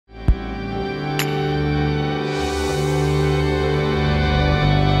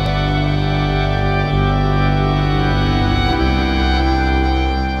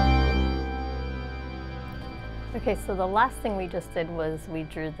the last thing we just did was we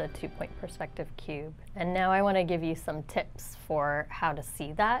drew the 2-point perspective cube. And now I want to give you some tips for how to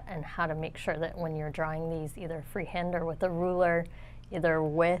see that and how to make sure that when you're drawing these either freehand or with a ruler, either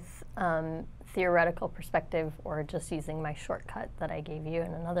with theoretical perspective or just using my shortcut that I gave you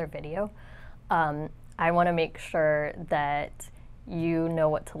in another video, I want to make sure that you know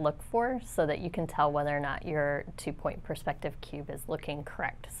what to look for so that you can tell whether or not your 2-point perspective cube is looking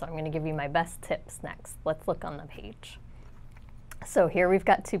correct. So I'm going to give you my best tips next. Let's look on the page. So here we've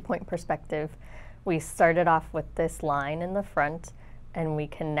got 2-point perspective. We started off with this line in the front and we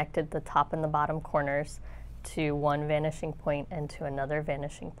connected the top and the bottom corners to one vanishing point and to another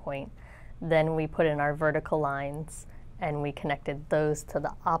vanishing point. Then we put in our vertical lines and we connected those to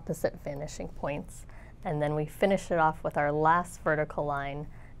the opposite vanishing points. And then we finish it off with our last vertical line,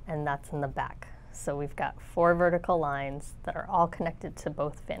 and that's in the back. So we've got 4 vertical lines that are all connected to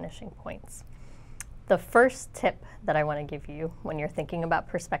both vanishing points. The first tip that I want to give you when you're thinking about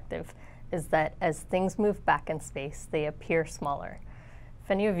perspective is that as things move back in space, they appear smaller.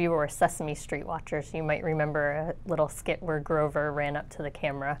 If any of you were Sesame Street watchers, you might remember a little skit where Grover ran up to the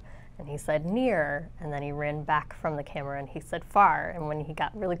camera and he said near, and then he ran back from the camera and he said far. And when he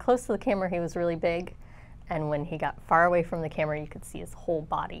got really close to the camera, he was really big. And when he got far away from the camera, you could see his whole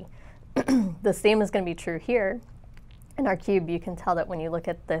body. The same is going to be true here. In our cube, you can tell that when you look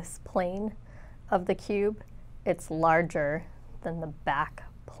at this plane of the cube, it's larger than the back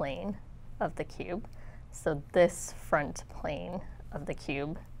plane of the cube. So this front plane of the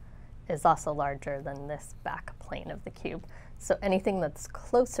cube is also larger than this back plane of the cube. So anything that's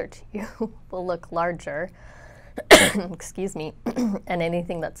closer to you will look larger, excuse me, and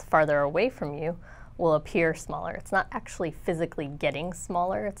anything that's farther away from you will appear smaller. It's not actually physically getting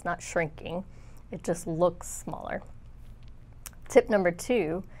smaller, it's not shrinking, it just looks smaller. Tip number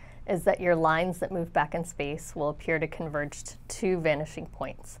 2 is that your lines that move back in space will appear to converge to 2 vanishing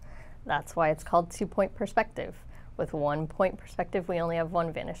points. That's why it's called 2-point perspective. With 1-point perspective, we only have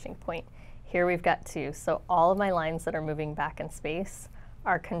 1 vanishing point. Here we've got 2, so all of my lines that are moving back in space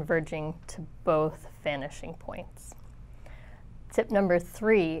are converging to both vanishing points. Tip number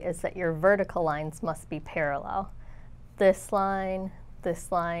 3 is that your vertical lines must be parallel. This line,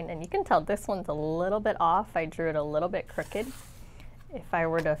 and you can tell this one's a little bit off. I drew it a little bit crooked. If I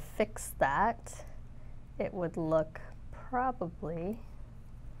were to fix that, it would look probably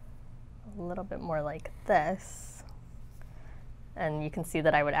a little bit more like this. And you can see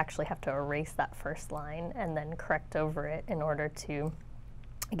that I would actually have to erase that first line and then correct over it in order to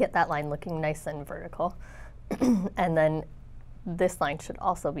get that line looking nice and vertical. And then this line should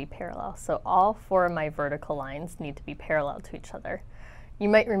also be parallel. So all 4 of my vertical lines need to be parallel to each other. You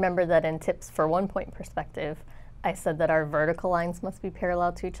might remember that in tips for 1-point perspective, I said that our vertical lines must be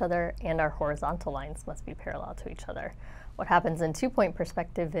parallel to each other and our horizontal lines must be parallel to each other. What happens in 2-point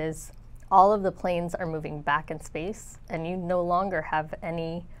perspective is all of the planes are moving back in space and you no longer have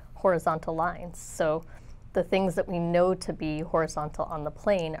any horizontal lines. So the things that we know to be horizontal on the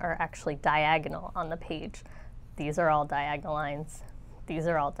plane are actually diagonal on the page. These are all diagonal lines, these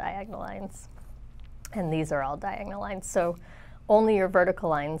are all diagonal lines, and these are all diagonal lines. So only your vertical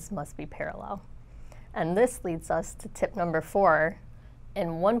lines must be parallel. And this leads us to tip number 4. In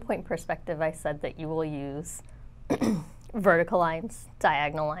 1-point perspective, I said that you will use vertical lines,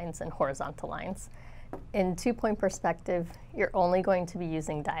 diagonal lines, and horizontal lines. In 2-point perspective, you're only going to be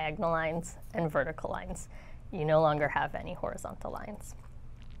using diagonal lines and vertical lines. You no longer have any horizontal lines.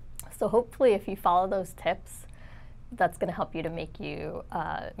 So hopefully if you follow those tips, that's going to help you to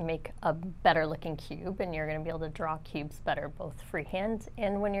make a better looking cube, and you're going to be able to draw cubes better both freehand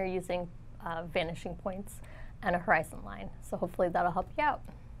and when you're using vanishing points and a horizon line. So hopefully that'll help you out.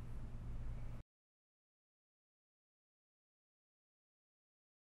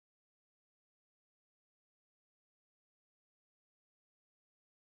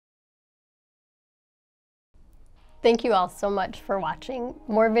 Thank you all so much for watching.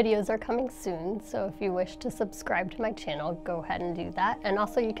 More videos are coming soon, so if you wish to subscribe to my channel, go ahead and do that. And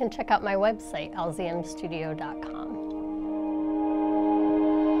also you can check out my website, lzmstudio.com.